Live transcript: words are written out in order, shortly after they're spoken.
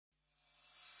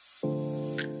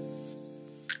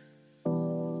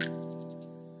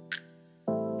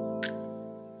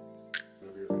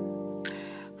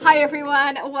Hi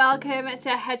everyone, welcome to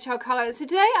Hedgehog Color. So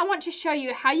today I want to show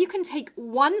you how you can take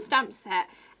one stamp set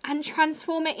and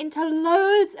transform it into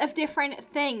loads of different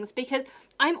things, because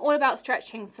I'm all about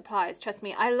stretching supplies, trust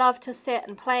me. I love to sit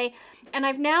and play, and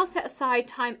I've now set aside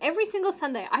time every single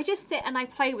Sunday. I just sit and I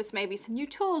play with maybe some new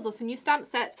tools or some new stamp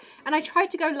sets, and I try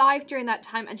to go live during that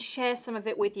time and share some of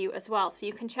it with you as well, so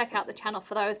you can check out the channel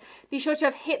for those. Be sure to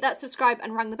have hit that subscribe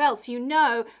and rung the bell so you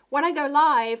know when I go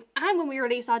live and when we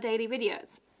release our daily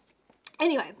videos.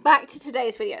 Anyway, back to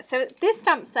today's video. So this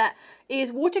stamp set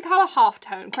is Watercolor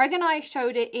Halftone. Greg and I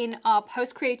showed it in our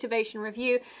post-creativation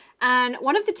review, and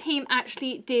one of the team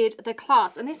actually did the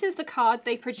class, and this is the card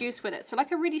they produced with it. So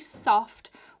like a really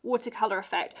soft watercolor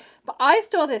effect. But I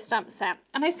saw this stamp set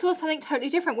and I saw something totally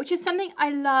different, which is something I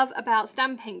love about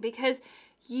stamping, because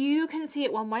you can see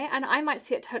it one way and I might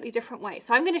see it a totally different way.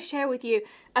 So I'm going to share with you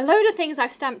a load of things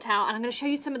I've stamped out, and I'm going to show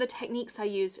you some of the techniques I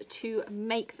used to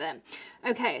make them.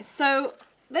 Okay, so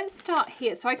let's start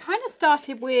here. So I kind of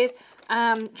started with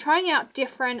trying out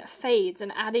different fades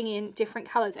and adding in different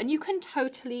colors, and you can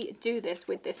totally do this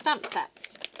with this stamp set.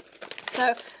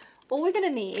 So all we're going to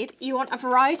need, you want a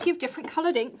variety of different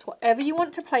colored inks, whatever you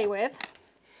want to play with,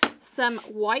 some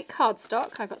white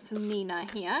cardstock. I've got some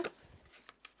Neenah here,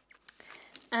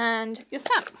 and your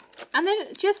stamp, and then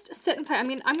just sit and play. I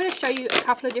mean, I'm going to show you a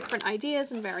couple of different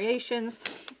ideas and variations,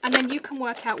 and then you can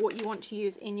work out what you want to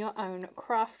use in your own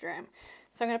craft room.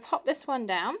 So I'm going to pop this one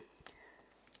down,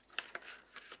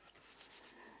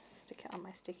 stick it on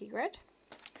my sticky grid.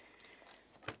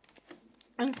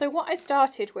 And so what I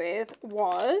started with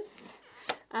was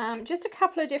just a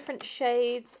couple of different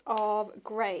shades of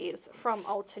greys from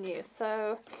Altenew.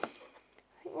 So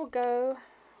I think we'll go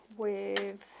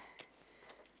with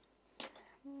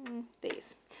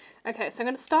these. Okay, so I'm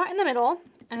going to start in the middle,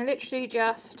 and I literally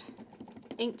just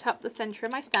inked up the center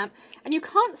of my stamp, and you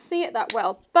can't see it that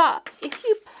well, but if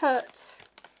you put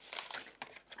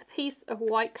a piece of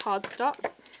white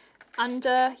cardstock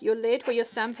under your lid where your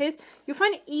stamp is, you'll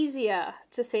find it easier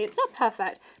to see. It's not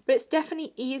perfect, but it's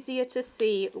definitely easier to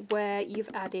see where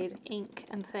you've added ink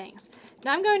and things.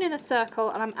 Now I'm going in a circle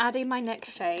and I'm adding my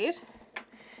next shade,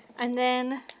 and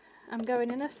then I'm going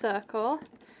in a circle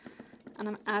and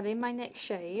I'm adding my next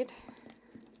shade.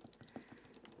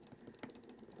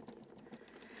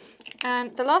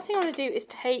 And the last thing I want to do is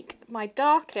take my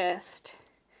darkest,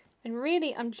 and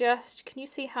really I'm just, can you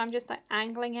see how I'm just like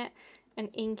angling it and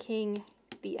inking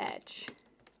the edge?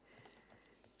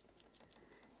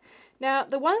 Now,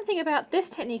 the one thing about this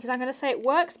technique is I'm going to say it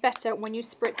works better when you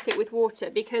spritz it with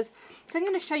water, because something I'm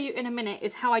going to show you in a minute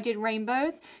is how I did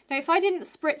rainbows. Now, if I didn't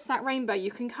spritz that rainbow, you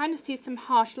can kind of see some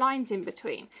harsh lines in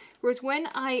between. Whereas when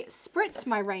I spritz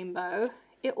my rainbow,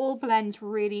 it all blends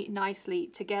really nicely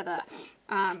together.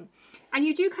 And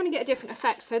you do kind of get a different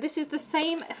effect. So this is the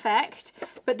same effect,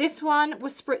 but this one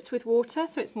was spritzed with water,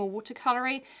 so it's more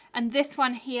watercolory. And this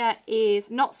one here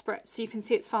is not spritzed, so you can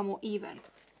see it's far more even.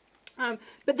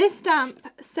 But this stamp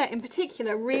set in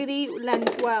particular really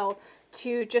lends well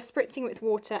to just spritzing it with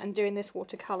water and doing this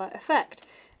watercolor effect.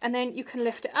 And then you can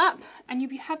lift it up and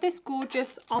you have this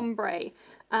gorgeous ombre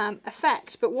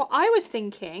effect. But what I was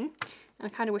thinking, and I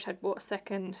kind of wish I'd bought a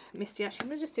second Misti. Actually, I'm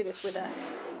going to just do this with a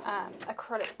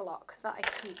acrylic block that I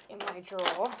keep in my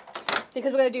drawer,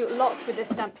 because we're going to do lots with this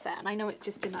stamp set, and I know it's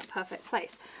just in that perfect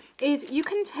place, is you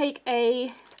can take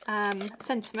a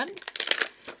sentiment,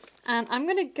 and I'm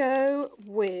going to go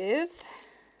with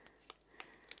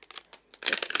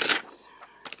this.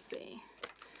 Let's see.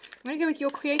 I'm going to go with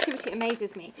Your Creativity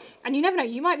Amazes Me. And you never know,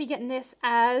 you might be getting this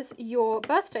as your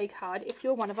birthday card if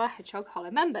you're one of our Hedgehog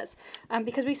Hollow members.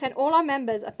 Because we sent all our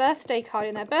members a birthday card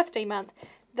in their birthday month.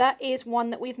 That is one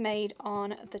that we've made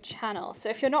on the channel. So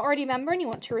if you're not already a member and you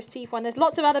want to receive one, there's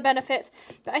lots of other benefits,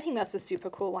 but I think that's a super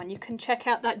cool one. You can check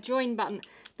out that join button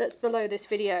that's below this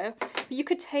video. But you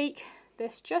could take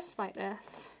this just like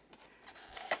this.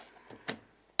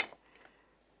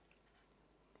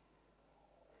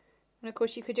 And of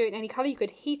course you could do it in any colour. You could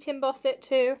heat emboss it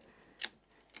too.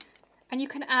 And you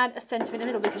can add a sentiment in the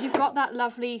middle, because you've got that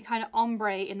lovely kind of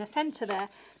ombre in the centre there.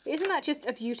 But isn't that just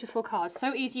a beautiful card?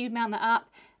 So easy, you mount that up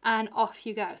and off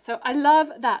you go. So I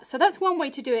love that. So that's one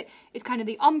way to do it, is kind of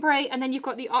the ombre, and then you've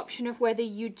got the option of whether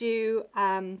you do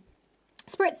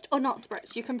spritzed or not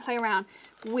spritzed. You can play around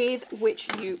with which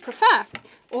you prefer,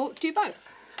 or do both.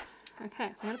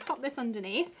 Okay, so I'm going to pop this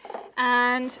underneath,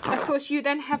 and of course you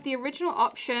then have the original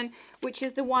option, which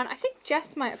is the one, I think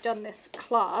Jess might have done this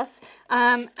class,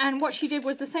 and what she did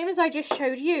was the same as I just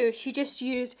showed you. She just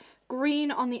used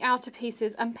green on the outer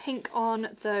pieces and pink on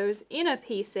those inner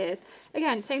pieces.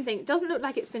 Again, same thing. It doesn't look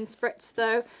like it's been spritzed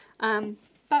though,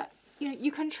 but you know,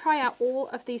 you can try out all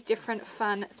of these different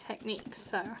fun techniques.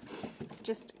 So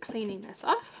just cleaning this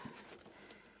off.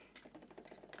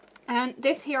 And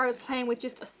this here I was playing with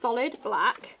just a solid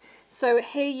black. So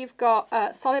here you've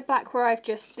got solid black where I've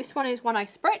just, this one is one I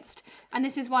spritzed, and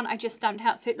this is one I just stamped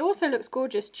out. So it also looks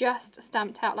gorgeous just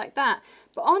stamped out like that.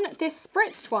 But on this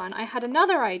spritzed one, I had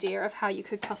another idea of how you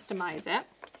could customize it.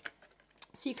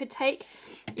 So you could take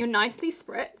your nicely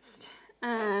spritzed,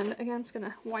 and again, I'm just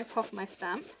gonna wipe off my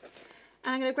stamp.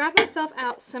 And I'm gonna grab myself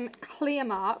out some clear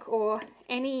mark or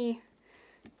any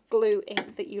glue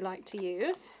ink that you like to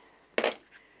use.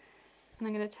 And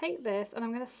I'm going to take this and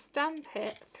I'm going to stamp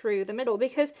it through the middle,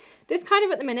 because this kind of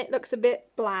at the minute looks a bit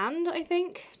bland, I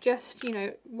think, just, you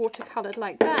know, watercolored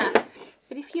like that.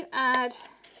 But if you add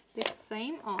this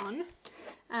same on,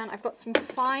 and I've got some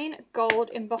fine gold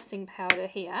embossing powder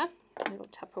here, a little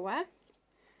Tupperware.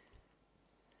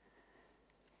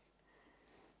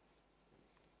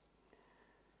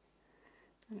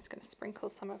 I'm just going to sprinkle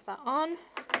some of that on,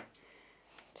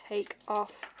 take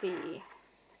off the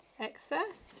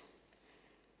excess,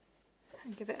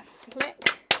 and give it a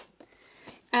flick.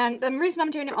 And the reason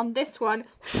I'm doing it on this one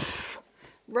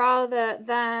rather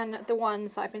than the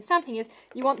ones that I've been stamping is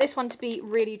you want this one to be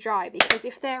really dry, because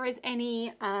if there is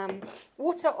any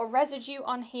water or residue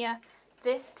on here,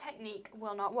 this technique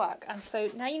will not work. And so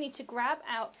now you need to grab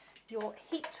out your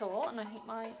heat tool, and I think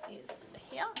mine is under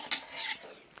here.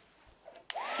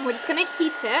 And we're just going to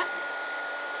heat it.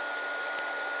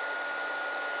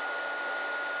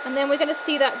 And then we're going to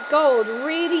see that gold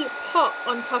really pop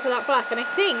on top of that black. And I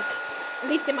think, at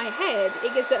least in my head,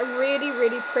 it gives it a really,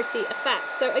 really pretty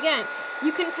effect. So again,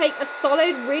 you can take a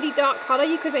solid, really dark color.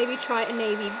 You could maybe try a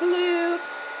navy blue.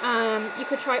 You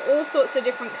could try all sorts of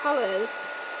different colors.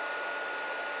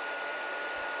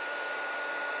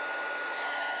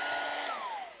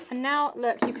 And now,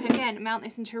 look, you can again mount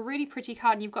this into a really pretty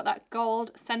card, and you've got that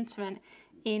gold sentiment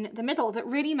in the middle that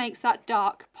really makes that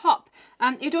dark pop.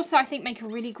 It also, I think, make a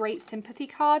really great sympathy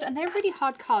card, and they're really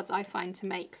hard cards, I find, to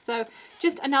make. So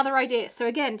just another idea. So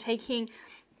again, taking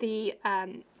the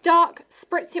dark,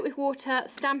 spritz it with water,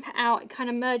 stamp it out, it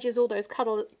kind of merges all those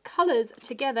colors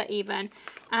together even,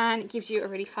 and gives you a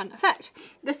really fun effect.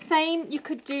 The same you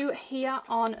could do here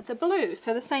on the blue.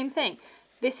 So the same thing.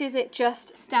 This is it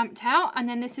just stamped out, and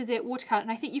then this is it watercolor. And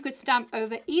I think you could stamp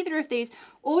over either of these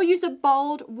or use a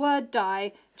bold word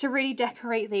die to really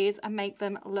decorate these and make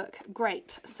them look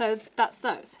great. So that's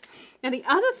those. Now the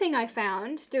other thing I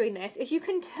found doing this is you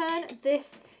can turn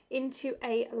this into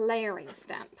a layering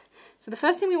stamp. So the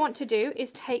first thing we want to do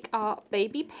is take our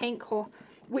baby pink, or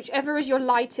whichever is your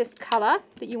lightest color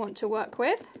that you want to work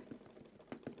with.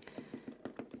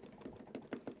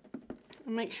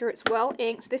 Make sure it's well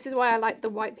inked. This is why I like the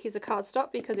white piece of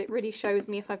cardstock, because it really shows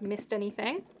me if I've missed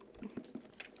anything.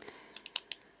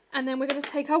 And then we're going to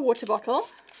take our water bottle,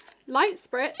 light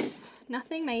spritz,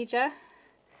 nothing major,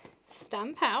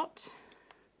 stamp out,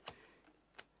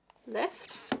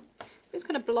 lift. I'm just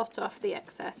going to blot off the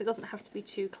excess. It doesn't have to be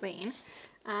too clean.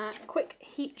 Quick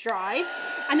heat dry.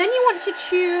 And then you want to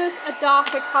choose a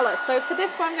darker color. So for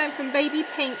this one, I'm going from baby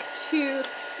pink to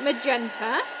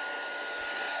magenta.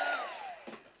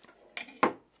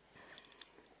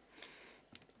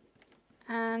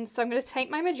 And so I'm going to take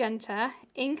my magenta,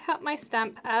 ink up my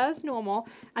stamp as normal,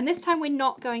 and this time we're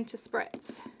not going to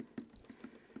spritz.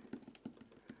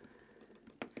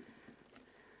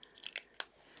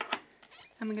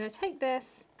 And we're going to take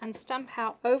this and stamp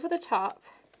out over the top,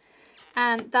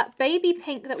 and that baby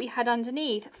pink that we had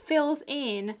underneath fills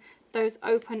in those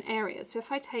open areas. So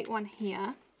if I take one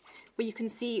here, where you can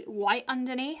see white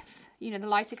underneath, you know, the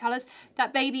lighter colors,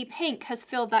 that baby pink has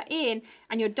filled that in,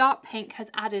 and your dark pink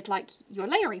has added like your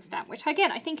layering stamp, which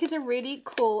again, I think is a really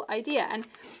cool idea and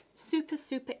super,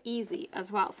 super easy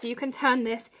as well. So you can turn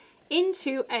this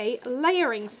into a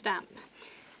layering stamp.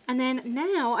 And then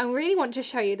now I really want to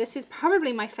show you, this is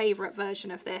probably my favorite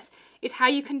version of this, is how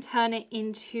you can turn it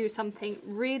into something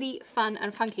really fun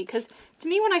and funky. Because to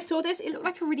me, when I saw this, it looked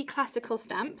like a really classical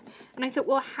stamp. And I thought,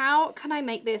 well, how can I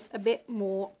make this a bit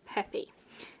more peppy?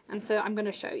 And so I'm going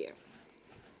to show you.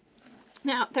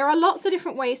 Now, there are lots of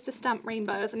different ways to stamp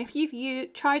rainbows, and if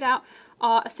you've tried out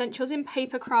our Essentials in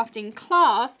Paper Crafting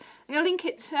class, I'm going to link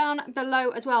it down below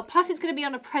as well. Plus, it's going to be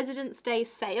on a President's Day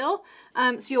sale,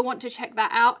 so you'll want to check that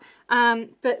out.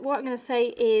 But what I'm going to say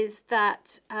is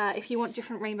that if you want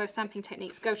different rainbow stamping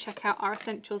techniques, go check out our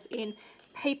Essentials in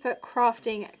Paper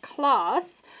Crafting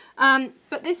class.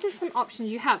 But this is some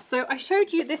options you have. So I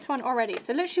showed you this one already.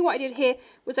 So literally what I did here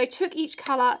was I took each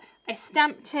color, I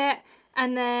stamped it,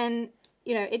 and then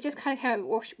you know, it just kind of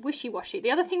wishy-washy.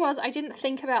 The other thing was I didn't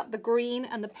think about the green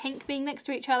and the pink being next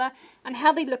to each other and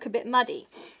how they look a bit muddy.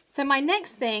 So my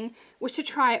next thing was to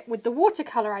try it with the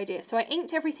watercolor idea. So I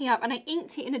inked everything up and I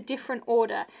inked it in a different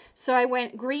order. So I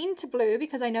went green to blue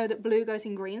because I know that blue goes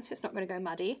in green, so it's not going to go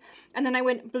muddy. And then I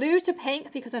went blue to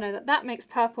pink because I know that that makes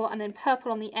purple, and then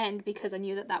purple on the end because I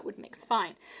knew that that would mix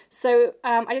fine. So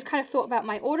I just kind of thought about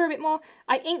my order a bit more.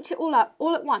 I inked it all up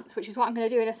all at once, which is what I'm going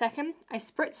to do in a second. I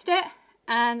spritzed it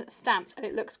and stamped, and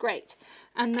it looks great.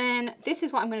 And then this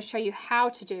is what I'm going to show you how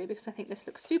to do because I think this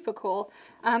looks super cool.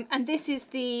 And this is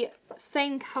the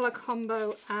same color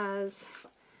combo as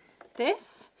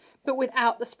this, but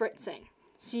without the spritzing.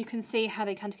 So you can see how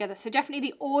they come together. So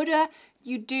definitely the order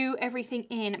you do everything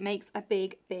in makes a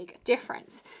big, big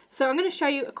difference. So I'm going to show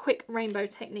you a quick rainbow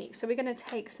technique. So we're going to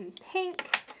take some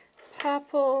pink,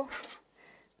 purple,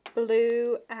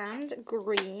 blue, and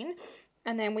green.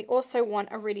 And then we also want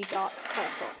a really dark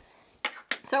purple.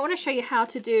 So I want to show you how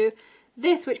to do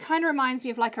this, which kind of reminds me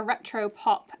of like a retro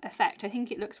pop effect. I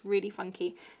think it looks really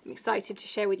funky. I'm excited to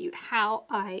share with you how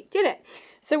I did it.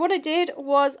 So what I did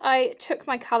was I took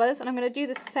my colors, and I'm going to do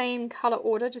the same color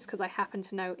order just because I happen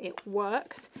to know it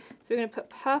works. So we're going to put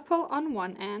purple on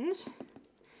one end,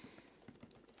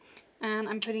 and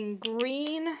I'm putting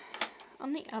green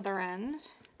on the other end.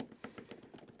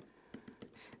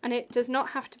 And it does not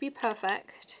have to be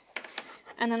perfect.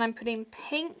 And then I'm putting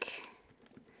pink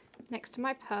next to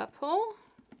my purple.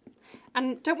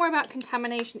 And don't worry about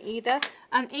contamination either.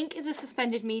 Ink is a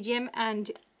suspended medium, and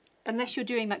unless you're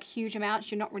doing like huge amounts,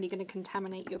 you're not really going to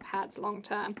contaminate your pads long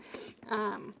term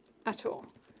at all.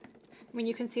 I mean,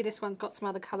 you can see this one's got some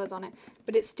other colors on it,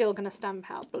 but it's still going to stamp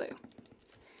out blue.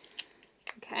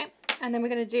 Okay, and then we're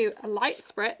going to do a light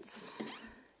spritz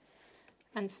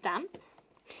and stamp.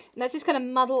 And that's just going to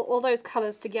muddle all those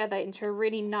colours together into a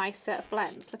really nice set of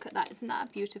blends. Look at that. Isn't that a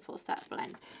beautiful set of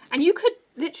blends? And you could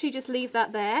literally just leave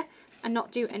that there and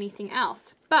not do anything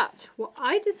else. But what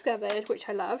I discovered, which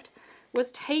I loved,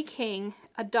 was taking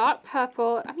a dark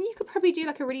purple. I mean, you could probably do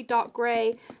like a really dark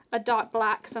grey, a dark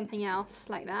black, something else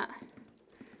like that.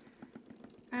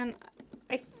 And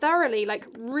I thoroughly, like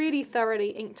really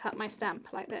thoroughly inked up my stamp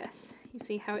like this. You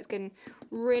see how it's getting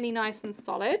really nice and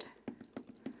solid.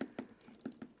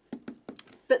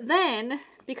 But then,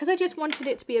 because I just wanted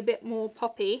it to be a bit more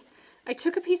poppy, I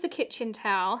took a piece of kitchen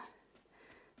towel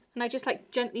and I just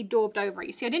like gently daubed over it.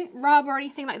 You see, I didn't rub or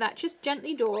anything like that, just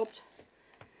gently daubed.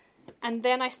 And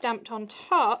then I stamped on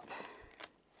top,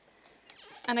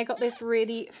 and I got this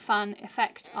really fun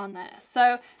effect on there.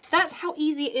 So that's how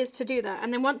easy it is to do that.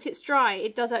 And then once it's dry,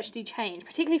 it does actually change.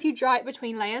 Particularly if you dry it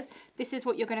between layers, this is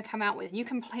what you're going to come out with. You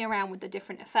can play around with the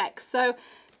different effects. So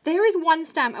there is one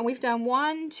stamp, and we've done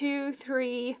 1, 2,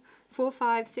 3, 4,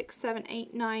 5, 6, 7,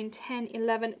 8, 9, 10,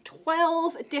 11,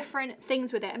 12 different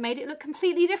things with it and made it look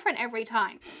completely different every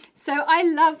time. So I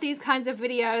love these kinds of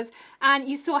videos, and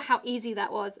you saw how easy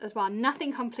that was as well.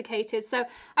 Nothing complicated. So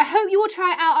I hope you will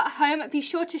try it out at home. Be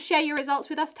sure to share your results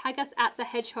with us. Tag us at the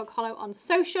Hedgehog Hollow on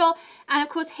social. And of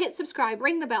course, hit subscribe,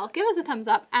 ring the bell, give us a thumbs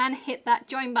up, and hit that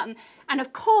join button. And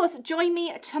of course, join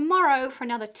me tomorrow for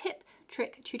another tip,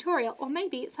 trick, tutorial, or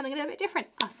maybe something a little bit different.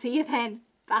 I'll see you then.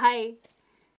 Bye.